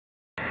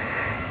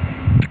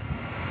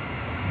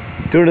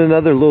Doing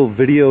another little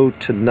video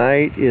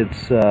tonight.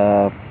 It's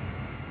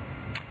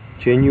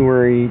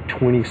January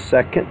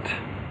 22nd,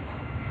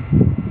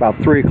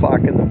 about 3 o'clock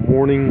in the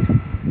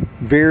morning.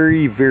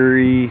 Very,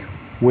 very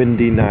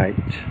windy night.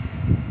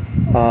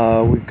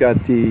 We've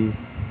got the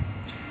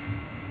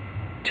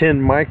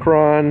 10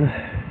 Micron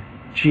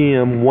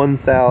GM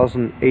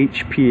 1000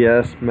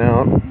 HPS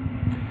mount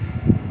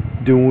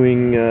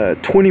doing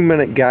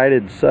 20-minute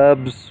guided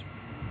subs.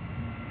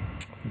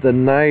 The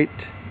night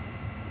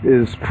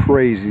is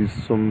crazy.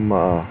 Some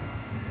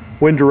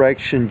wind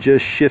direction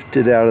just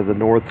shifted out of the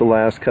north the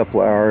last couple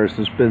hours.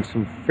 There's been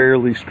some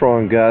fairly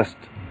strong gusts,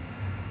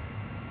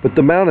 but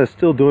the mount is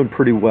still doing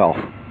pretty well.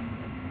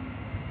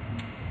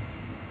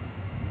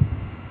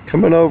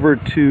 Coming over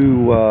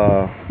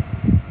to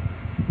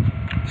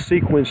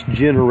Sequence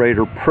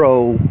Generator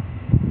Pro.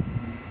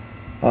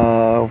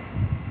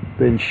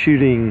 Been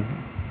shooting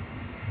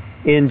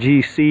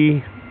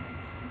NGC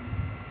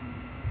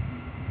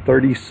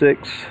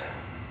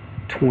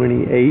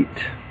 3628.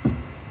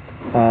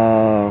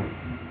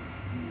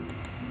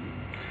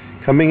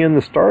 Coming in,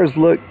 the stars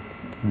look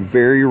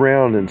very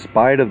round in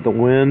spite of the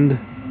wind.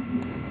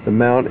 The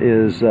mount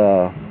is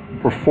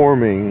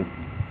performing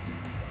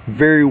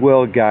very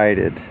well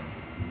guided.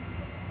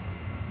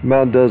 The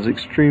mount does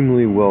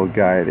extremely well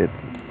guided.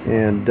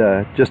 And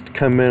just to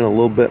come in a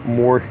little bit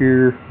more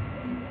here,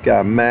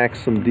 got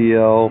Maxim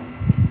DL,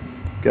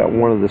 got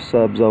one of the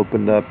subs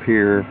opened up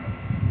here.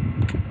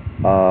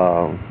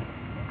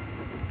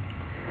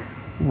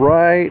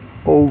 Right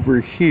over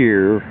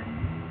here,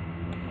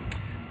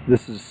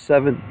 this is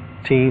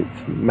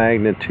 17th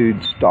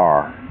magnitude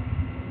star.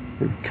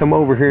 If you come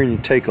over here and you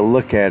take a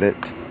look at it,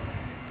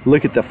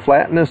 look at the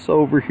flatness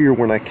over here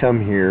when I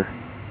come here,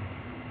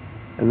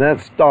 and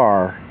that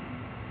star,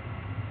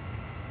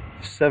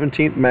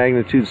 17th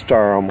magnitude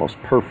star,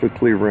 almost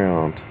perfectly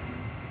round.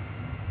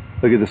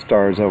 Look at the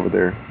stars over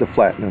there, the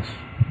flatness.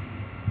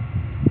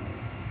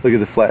 Look at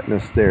the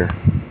flatness there.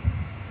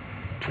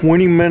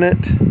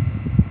 20-minute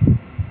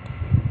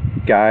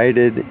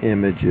guided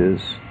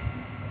images,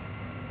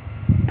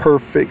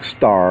 perfect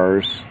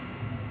stars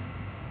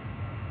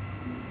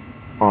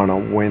on a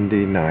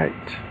windy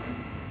night.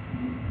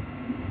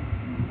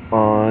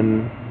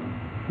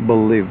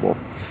 Unbelievable.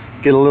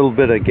 Get a little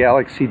bit of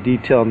galaxy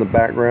detail in the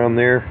background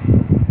there.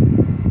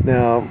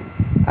 Now,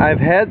 I've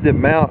had the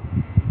mount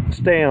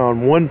stay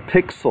on 1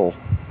 pixel.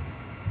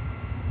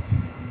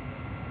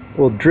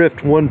 Will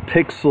drift 1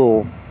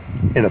 pixel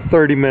in a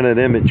 30-minute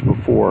image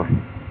before.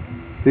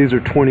 These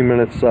are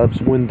 20-minute subs,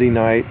 windy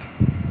night.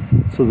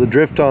 So the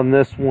drift on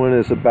this one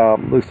is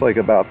looks like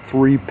about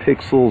 3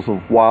 pixels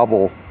of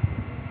wobble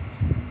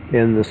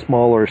in the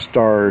smaller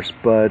stars,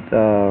 but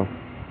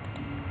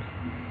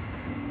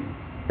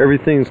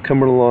everything's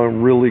coming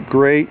along really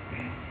great.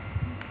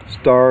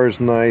 Stars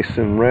nice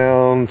and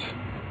round,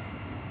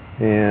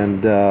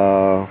 and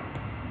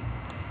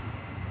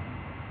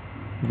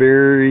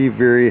very,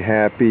 very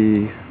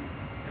happy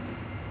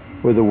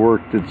with the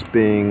work that's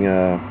being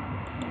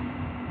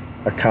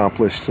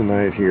accomplished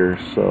tonight here.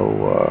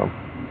 So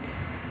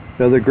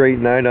another great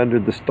night under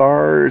the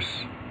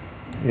stars,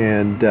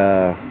 and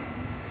the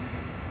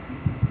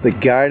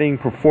guiding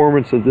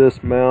performance of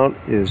this mount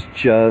is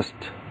just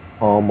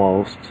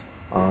almost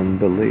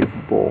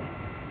unbelievable.